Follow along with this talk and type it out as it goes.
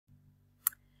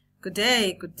Good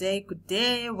day, good day, good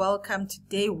day. Welcome to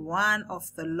day one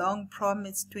of the long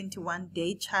promised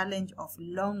 21-day challenge of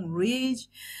Longrich.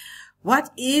 What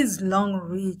is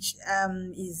Longrich?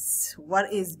 Is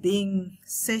what is being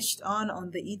searched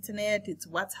on the internet. It's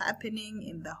what's happening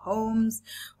in the homes.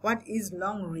 What is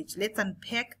Longrich? Let's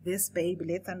unpack this baby.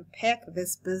 Let's unpack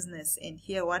this business and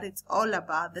hear what it's all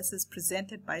about. This is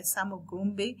presented by Samu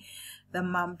Gumbi, the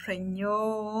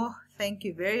Mompreneur. Thank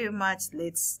you very much.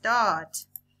 Let's start.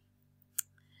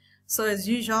 So as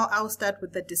usual, I'll start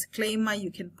with the disclaimer.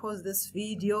 You can pause this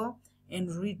video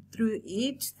and read through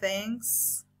it.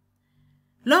 Thanks.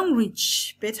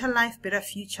 Longrich, better life, better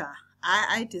future.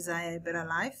 I desire a better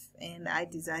life and I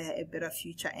desire a better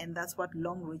future, and that's what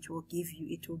Longrich will give you.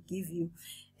 It will give you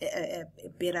a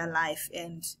better life,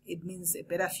 and it means a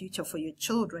better future for your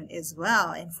children as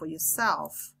well and for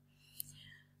yourself.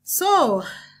 So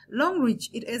Longrich,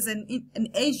 it is an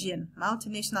Asian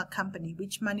multinational company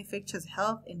which manufactures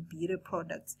health and beauty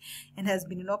products and has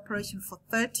been in operation for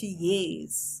 30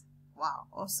 years. Wow,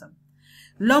 awesome.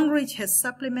 Longrich has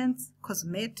supplements,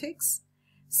 cosmetics,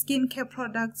 skincare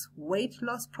products, weight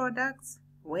loss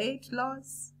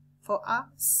for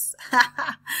us.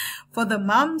 For the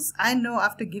moms, I know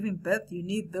after giving birth, you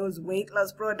need those weight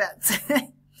loss products.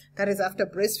 That is after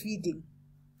breastfeeding.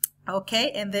 Okay,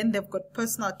 and then they've got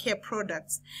personal care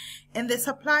products, and they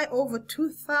supply over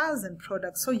 2,000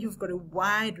 products, so you've got a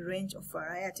wide range of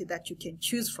variety that you can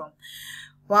choose from.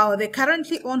 Wow, they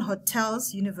currently own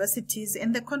hotels, universities,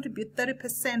 and they contribute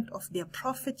 30% of their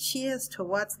profit shares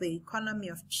towards the economy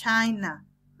of China.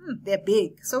 They're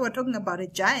big, so we're talking about a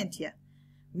giant here.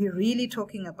 We're really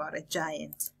talking about a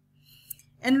giant.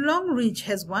 And Longrich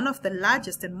has one of the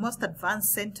largest and most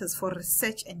advanced centers for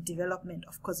research and development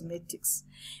of cosmetics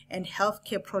and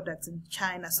healthcare products in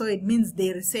China. So it means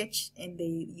they research and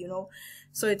they,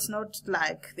 so it's not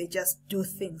like they just do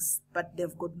things, but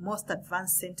they've got most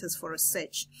advanced centers for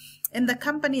research. And the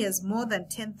company has more than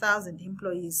 10,000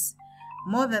 employees,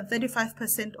 more than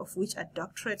 35% of which are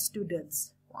doctorate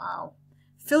students. Wow.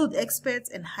 Field experts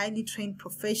and highly trained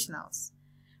professionals.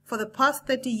 For the past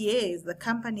 30 years, the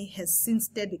company has seen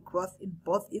steady growth in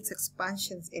both its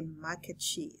expansions and market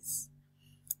shares.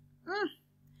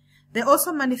 They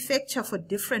also manufacture for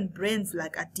different brands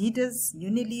like Adidas,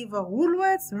 Unilever,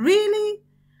 Woolworths. Really?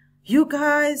 You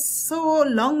guys, so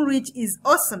Longrich is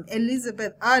awesome.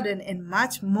 Elizabeth Arden and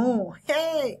much more.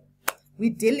 Hey,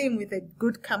 we're dealing with a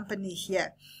good company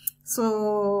here.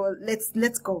 So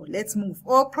let's go. Let's move.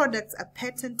 All products are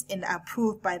patented and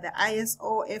approved by the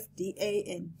ISO,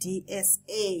 FDA, and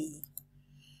DSA.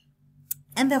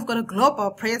 And they've got a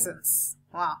global presence.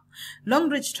 Wow.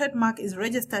 Longrich trademark is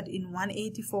registered in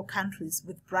 184 countries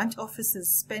with branch offices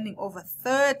spanning over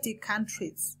 30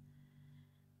 countries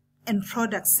and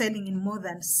products selling in more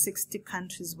than 60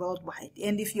 countries worldwide.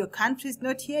 And if your country is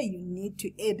not here, you need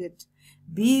to add it.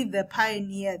 Be the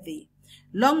pioneer there.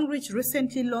 Longrich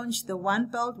recently launched the One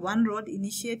Belt, One Road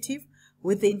initiative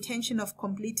with the intention of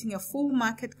completing a full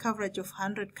market coverage of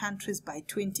 100 countries by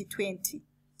 2020.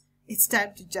 It's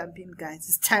time to jump in, guys.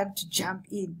 It's time to jump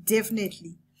in.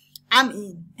 Definitely. I'm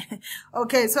in.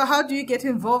 Okay, so how do you get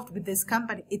involved with this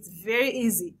company? It's very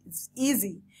easy. It's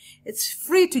easy. It's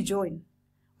free to join.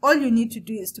 All you need to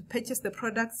do is to purchase the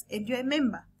products and you're a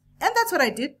member. And that's what I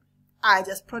did. I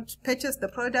just purchased the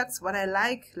products, what I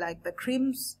like the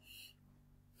creams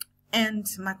and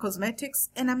my cosmetics,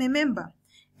 and I'm a member.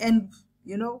 And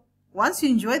once you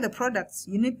enjoy the products,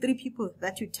 you need 3 people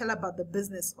that you tell about the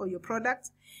business or your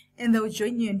products, and they'll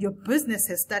join you and your business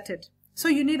has started. So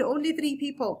you need only 3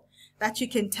 people that you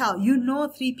can tell. 3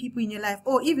 people in your life.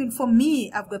 Or even for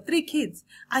me, I've got 3 kids.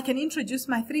 I can introduce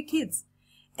my 3 kids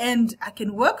and I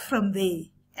can work from there.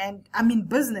 And I'm in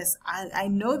business. I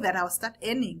know that I'll start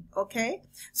earning. Okay.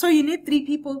 So you need 3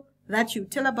 people that you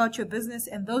tell about your business,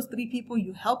 and those 3 people,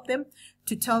 you help them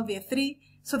to tell their 3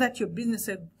 so that your business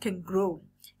can grow.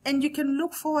 And you can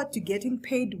look forward to getting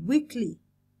paid weekly.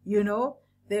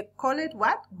 They call it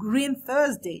what? Green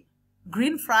Thursday.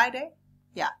 Green Friday.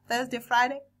 Yeah, Thursday,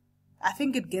 Friday. I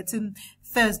think it gets in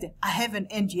Thursday. I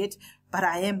haven't earned yet, but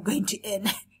I am going to earn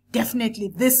definitely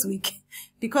this week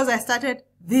because I started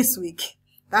this week.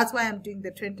 That's why I'm doing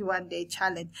the 21-day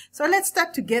challenge. So let's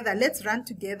start together. Let's run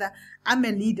together. I'm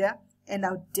a leader, and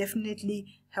I'll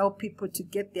definitely help people to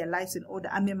get their lives in order.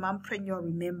 I'm a mompreneur,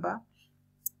 remember.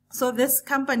 So this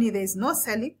company, there's no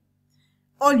selling.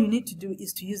 All you need to do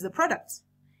is to use the products.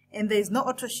 And there's no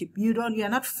auto ship. You are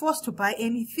not forced to buy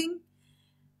anything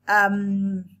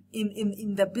in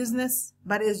the business.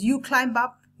 But as you climb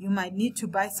up, You might need to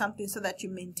buy something so that you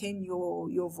maintain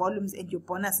your volumes and your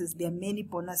bonuses. There are many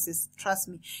bonuses. Trust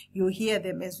me. You'll hear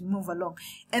them as we move along.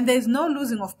 And there's no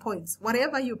losing of points.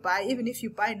 Whatever you buy, even if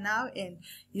you buy now and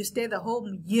you stay the whole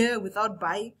year without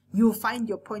buying, you'll find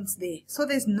your points there. So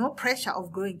there's no pressure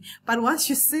of growing. But once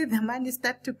you see the money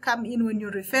start to come in when you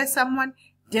refer someone,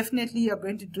 definitely you're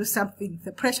going to do something.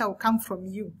 The pressure will come from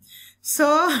you.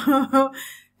 So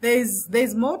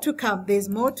there's more to come. There's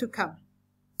more to come.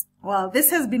 Well, this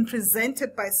has been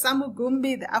presented by Samu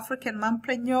Gumbi, the African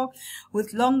Mompreneur,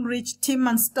 with Longrich Team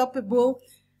Unstoppable.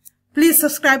 Please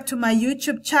subscribe to my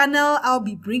YouTube channel. I'll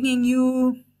be bringing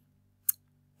you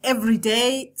every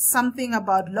day something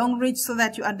about Longrich so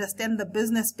that you understand the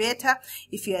business better.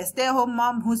 If you're a stay-at-home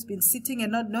mom who's been sitting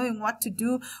and not knowing what to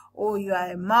do, or you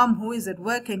are a mom who is at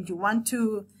work and you want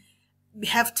to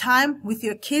have time with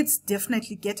your kids,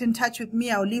 definitely get in touch with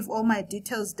me. I'll leave all my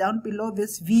details down below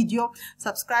this video.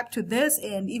 Subscribe to this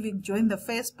and even join the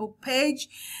Facebook page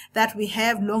that we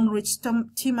have, Longrich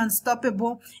Team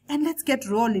Unstoppable. And let's get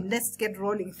rolling. Let's get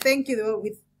rolling. Thank you.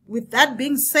 With that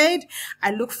being said,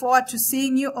 I look forward to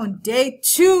seeing you on day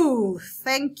 2.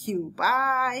 Thank you.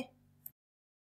 Bye.